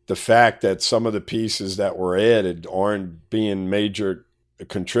 and the fact that some of the pieces that were added aren't being major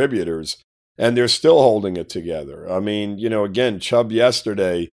contributors, and they're still holding it together. I mean, again, Chubb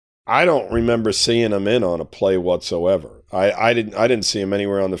yesterday, I don't remember seeing him in on a play whatsoever. I didn't see him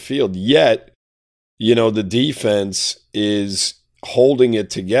anywhere on the field. Yet, the defense is holding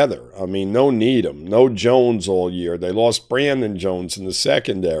it together. I mean, no Needham, no Jones all year. They lost Brandon Jones in the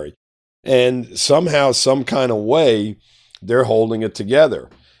secondary. And somehow, some kind of way, they're holding it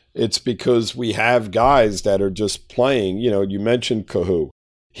together. It's because we have guys that are just playing. You mentioned Kahu.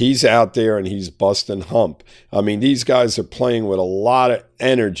 He's out there and he's busting hump. I mean, these guys are playing with a lot of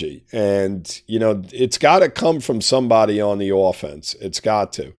energy. And, it's got to come from somebody on the offense. It's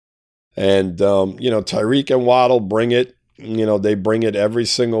got to. And, Tyreek and Waddle bring it. They bring it every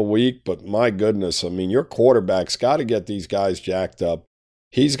single week. But my goodness, I mean, your quarterback's got to get these guys jacked up.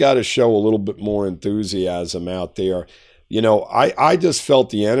 He's got to show a little bit more enthusiasm out there. I just felt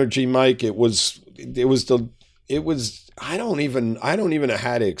the energy, Mike. It was I don't even know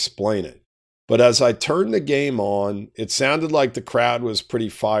how to explain it. But as I turned the game on, it sounded like the crowd was pretty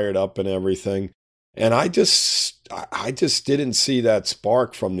fired up and everything. And I just didn't see that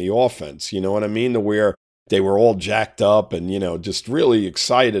spark from the offense. You know what I mean? To where they were all jacked up and, just really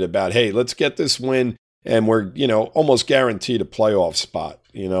excited about, hey, let's get this win. And we're, almost guaranteed a playoff spot.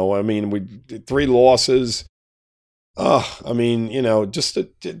 We 3 losses. Just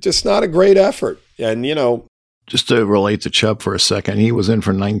not a great effort. And, just to relate to Chubb for a second, he was in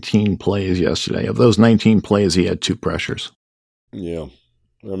for 19 plays yesterday. Of those 19 plays, he had 2 pressures. Yeah.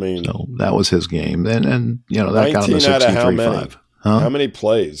 So that was his game. And that got him to 16-3-5. Huh? How many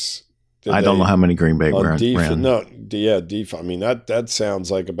plays? I don't know how many Green Bay ran. No, defense. I mean, that sounds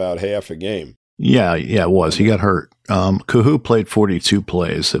like about half a game. Yeah, it was. He got hurt. Kahu played 42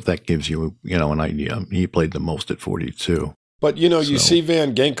 plays, if that gives you, an idea. He played the most at 42. But, you see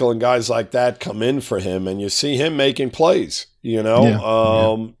Van Ginkel and guys like that come in for him, and you see him making plays,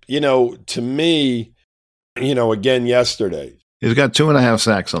 to me, again, yesterday. He's got 2.5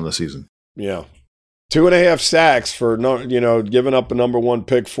 sacks on the season. Yeah. 2.5 sacks for, giving up a number 1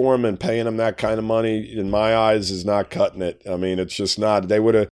 pick for him and paying him that kind of money, in my eyes, is not cutting it. I mean, it's just not. They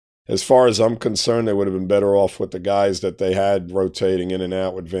would have, as far as I'm concerned, they would have been better off with the guys that they had rotating in and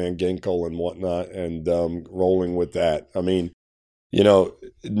out with Van Ginkel and whatnot, and rolling with that. I mean,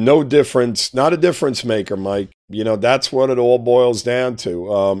 no difference, not a difference maker, Mike. That's what it all boils down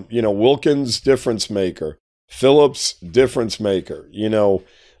to. Wilkins, difference maker. Phillips, difference maker.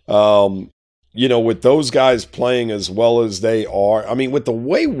 With those guys playing as well as they are. I mean, with the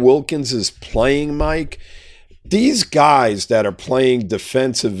way Wilkins is playing, Mike, these guys that are playing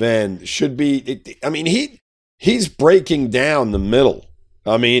defensive end should be, he's breaking down the middle.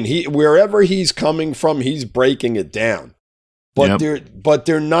 I mean, wherever he's coming from, he's breaking it down. But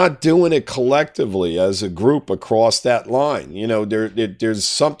they're not doing it collectively as a group across that line. There's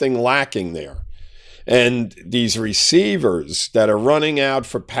something lacking there. And these receivers that are running out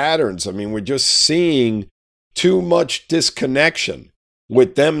for patterns, I mean, we're just seeing too much disconnection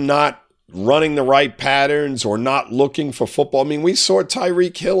with them not running the right patterns or not looking for football. I mean, we saw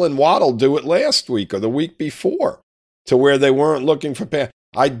Tyreek Hill and Waddle do it last week or the week before, to where they weren't looking for patterns.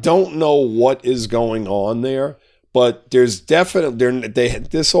 I don't know what is going on there, but there's definitely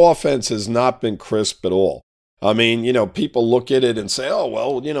this offense has not been crisp at all. I mean, people look at it and say, oh,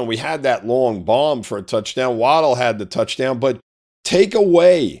 well, we had that long bomb for a touchdown. Waddle had the touchdown, but take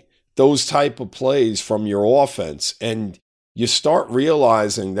away those type of plays from your offense and you start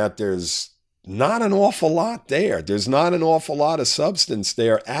realizing that there's not an awful lot there. There's not an awful lot of substance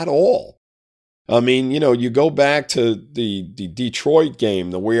there at all. I mean, you go back to the Detroit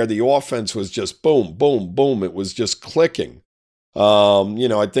game, where the offense was just boom, boom, boom. It was just clicking.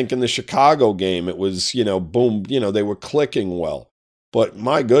 I think in the Chicago game, it was, boom, they were clicking well. But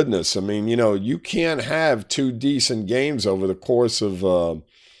my goodness, I mean, you can't have two decent games over the course of, a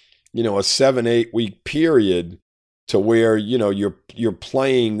 7-8 week period to where, you're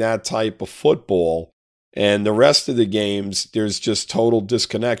playing that type of football, and the rest of the games, there's just total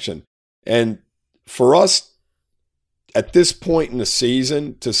disconnection. And for us at this point in the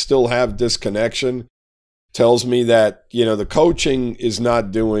season to still have disconnection tells me that, the coaching is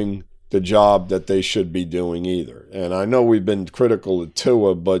not doing the job that they should be doing either. And I know we've been critical of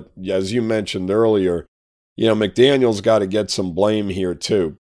Tua, but as you mentioned earlier, McDaniel's got to get some blame here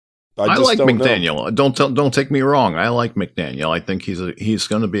too. I like McDaniel. Don't take me wrong. I like McDaniel. I think he's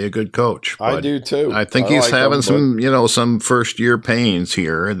going to be a good coach. I do too. I think he's having some first year pains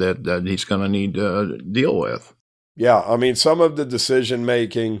here that he's going to need to deal with. Yeah, I mean, some of the decision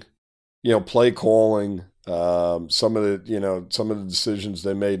making, play calling, some of the decisions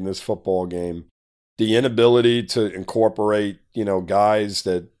they made in this football game, the inability to incorporate guys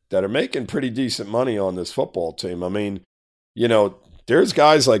that are making pretty decent money on this football team. I mean, there's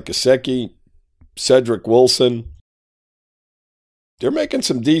guys like Gesicki, Cedric Wilson. They're making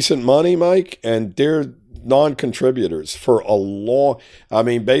some decent money, Mike, and they're non-contributors for a long. I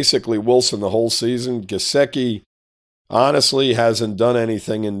mean, basically Wilson the whole season. Gesicki honestly hasn't done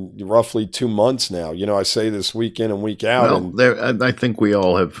anything in roughly 2 months now. I say this week in and week out. Well, I think we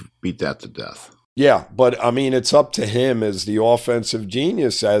all have beat that to death. Yeah, but I mean, it's up to him as the offensive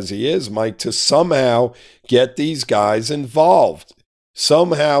genius as he is, Mike, to somehow get these guys involved.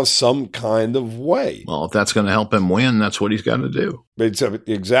 Somehow, some kind of way. Well, if that's going to help him win, that's what he's got to do.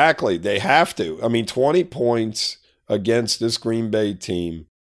 Exactly. They have to. I mean, 20 points against this Green Bay team,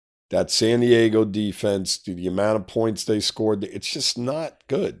 that San Diego defense, the amount of points they scored, it's just not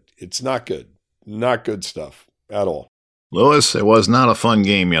good. It's not good. Not good stuff at all. Lewis, it was not a fun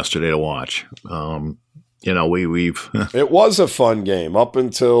game yesterday to watch. We've it was a fun game up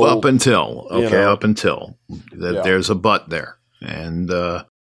until there's a but there. And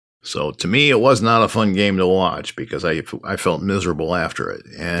so to me, it was not a fun game to watch because I felt miserable after it.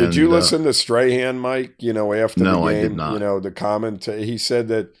 And, did you listen to Strahan, Mike, after the game? No, I did not. The comment, he said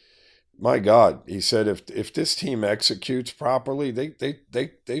that, my God, he said if this team executes properly,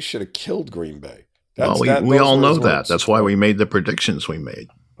 they should have killed Green Bay. We all know that. That's why we made the predictions we made.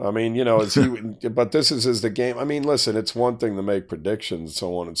 I mean, but this is the game. I mean, listen, it's one thing to make predictions and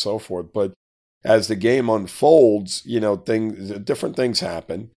so on and so forth, but as the game unfolds, different things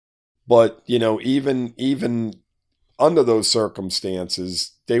happen. But, even under those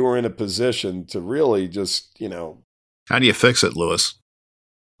circumstances, they were in a position to really just, How do you fix it, Lewis?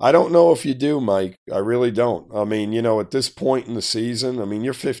 I don't know if you do, Mike. I really don't. I mean, at this point in the season, I mean,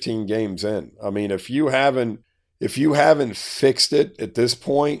 you're 15 games in. I mean, if you haven't fixed it at this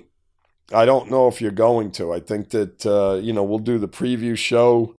point, I don't know if you're going to. I think that, we'll do the preview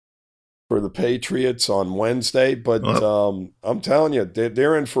show for the Patriots on Wednesday, but I'm telling you,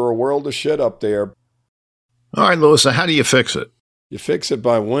 they're in for a world of shit up there. All right, Lewis, so how do you fix it? You fix it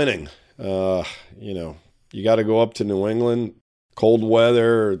by winning. You got to go up to New England, cold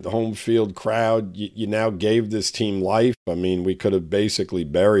weather, the home field crowd. You now gave this team life. I mean, we could have basically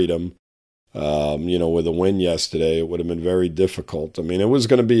buried them, with a win yesterday. It would have been very difficult. I mean, it was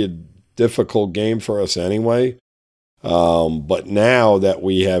going to be a difficult game for us anyway. But now that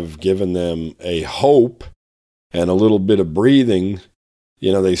we have given them a hope and a little bit of breathing,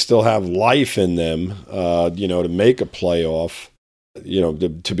 they still have life in them, to make a playoff,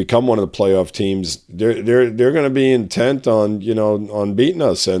 to become one of the playoff teams. They're going to be intent on, on beating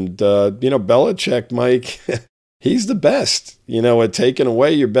us. And, Belichick, Mike, he's the best, at taking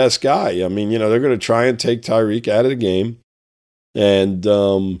away your best guy. I mean, they're going to try and take Tyreek out of the game. And,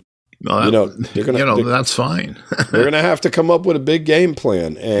 they're gonna, that's fine. They're going to have to come up with a big game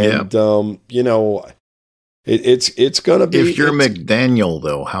plan. And, it's going to be. If you're McDaniel,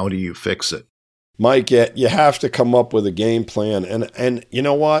 though, how do you fix it? Mike, you have to come up with a game plan. And you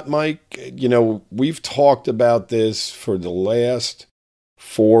know what, Mike? We've talked about this for the last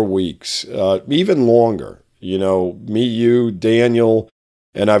 4 weeks, even longer. Me, you, Daniel,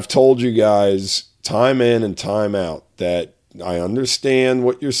 and I've told you guys time in and time out that I understand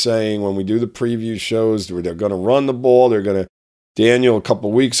what you're saying when we do the preview shows. They're going to run the ball. Daniel a couple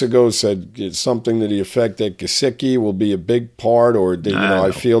of weeks ago said it's something to the effect that Gesicki will be a big part, or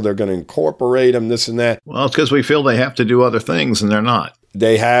I feel they're going to incorporate him, this and that. Well, it's because we feel they have to do other things, and they're not.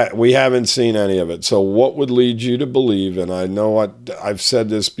 we haven't seen any of it. So what would lead you to believe, and I know I've said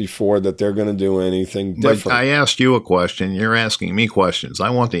this before, that they're going to do anything different? But I asked you a question. You're asking me questions. I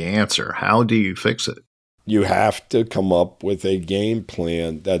want the answer. How do you fix it? You have to come up with a game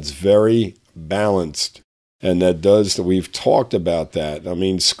plan that's very balanced, and we've talked about that. I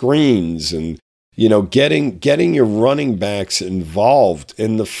mean, screens and, getting your running backs involved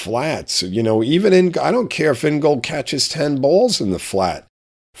in the flats. Even I don't care if in-goal catches 10 balls in the flat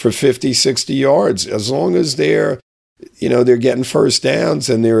for 50, 60 yards. As long as they're getting first downs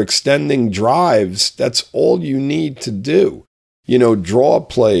and they're extending drives, that's all you need to do. Draw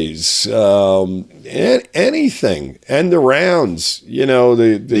plays, anything, end arounds,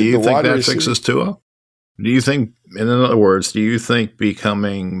 Do you think that fixes Tua? Do you think, in other words,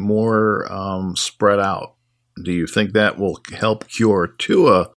 becoming more spread out, do you think that will help cure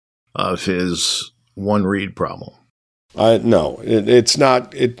Tua of his one read problem? No, it's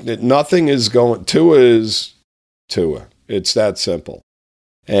not. Nothing is going. Tua is Tua. It's that simple.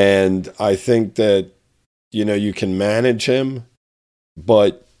 And I think that, you can manage him.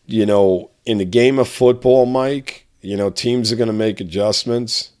 But, in the game of football, Mike, teams are going to make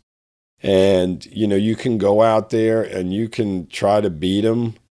adjustments. And, you can go out there and you can try to beat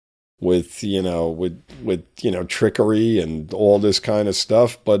them with trickery and all this kind of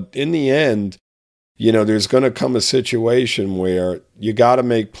stuff. But in the end, there's going to come a situation where you got to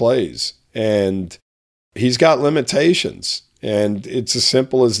make plays. And he's got limitations. And it's as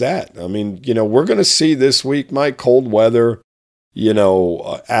simple as that. I mean, we're going to see this week, Mike, cold weather,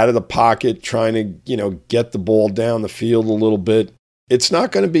 out of the pocket, trying to, get the ball down the field a little bit. It's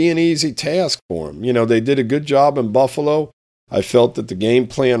not going to be an easy task for him. They did a good job in Buffalo. I felt that the game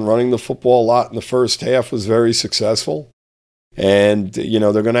plan, running the football a lot in the first half, was very successful. And,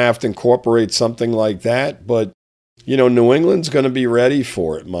 they're going to have to incorporate something like that. But, New England's going to be ready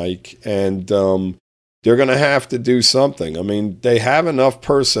for it, Mike. And they're going to have to do something. I mean, they have enough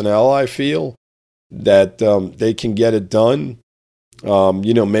personnel, I feel, that they can get it done.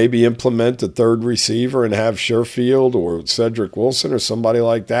 Maybe implement a third receiver and have Sherfield or Cedric Wilson or somebody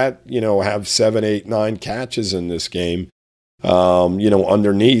like that, have 7, 8, 9 catches in this game,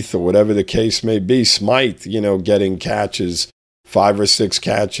 underneath or whatever the case may be. Smythe, getting catches, 5 or 6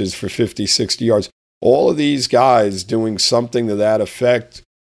 catches for 50, 60 yards. All of these guys doing something to that effect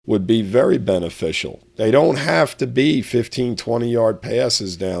would be very beneficial. They don't have to be 15, 20-yard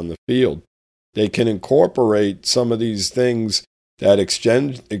passes down the field. They can incorporate some of these things that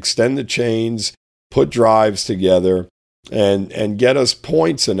extend the chains, put drives together, and get us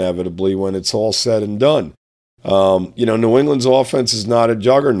points inevitably when it's all said and done. New England's offense is not a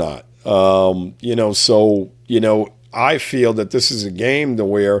juggernaut. I feel that this is a game to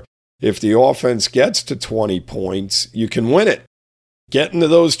where if the offense gets to 20 points, you can win it. Getting to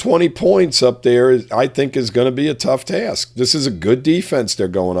those 20 points up there, I think, is going to be a tough task. This is a good defense they're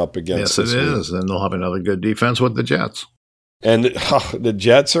going up against. Yes, it is. And they'll have another good defense with the Jets. And the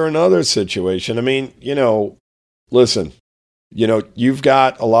Jets are another situation. I mean, listen, you've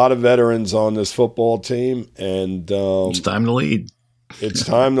got a lot of veterans on this football team, and it's time to lead. It's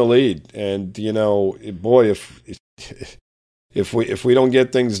time to lead. And, boy, if we don't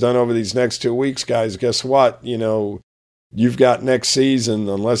get things done over these next 2 weeks, guys, guess what? You've got next season,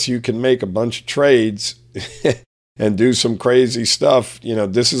 unless you can make a bunch of trades and do some crazy stuff.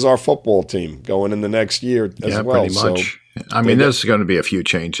 This is our football team going in the next year as well. Pretty much. So, there's going to be a few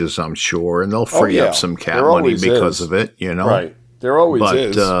changes, I'm sure, and they'll free up some cap money because of it, Right. There always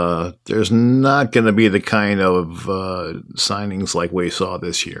is. But there's not going to be the kind of signings like we saw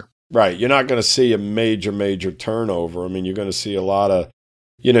this year. Right. You're not going to see a major turnover. I mean, you're going to see a lot of,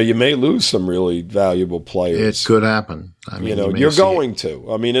 you may lose some really valuable players. It could happen. You're going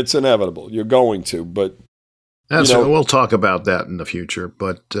to. I mean, it's inevitable. You're going to, but we'll talk about that in the future.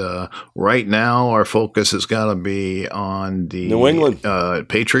 But right now, our focus has got to be on the New England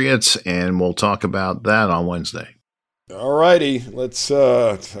Patriots, and we'll talk about that on Wednesday. All righty. Let's.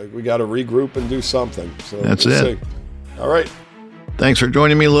 We got to regroup and do something. So that's it. See. All right. Thanks for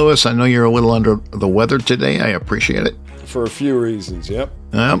joining me, Lewis. I know you're a little under the weather today. I appreciate it. For a few reasons, yep.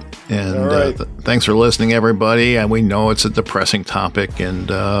 And right. Thanks for listening, everybody. And we know it's a depressing topic,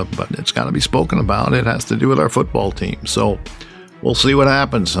 but it's got to be spoken about. It has to do with our football team. So we'll see what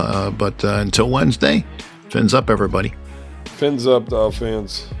happens. But until Wednesday, fins up, everybody. Fins up,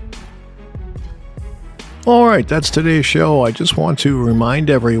 Dolphins. All right, that's today's show. I just want to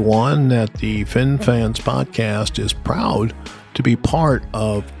remind everyone that the Fin Fans podcast is proud to be part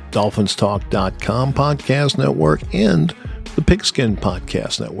of DolphinsTalk.com podcast network and the Pigskin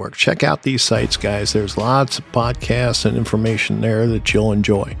Podcast Network. Check out these sites, guys. There's lots of podcasts and information there that you'll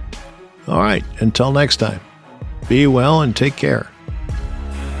enjoy. All right, until next time, be well and take care.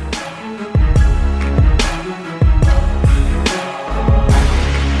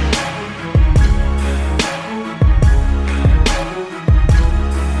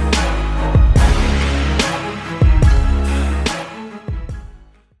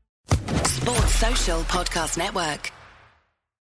 Sports Social Podcast Network.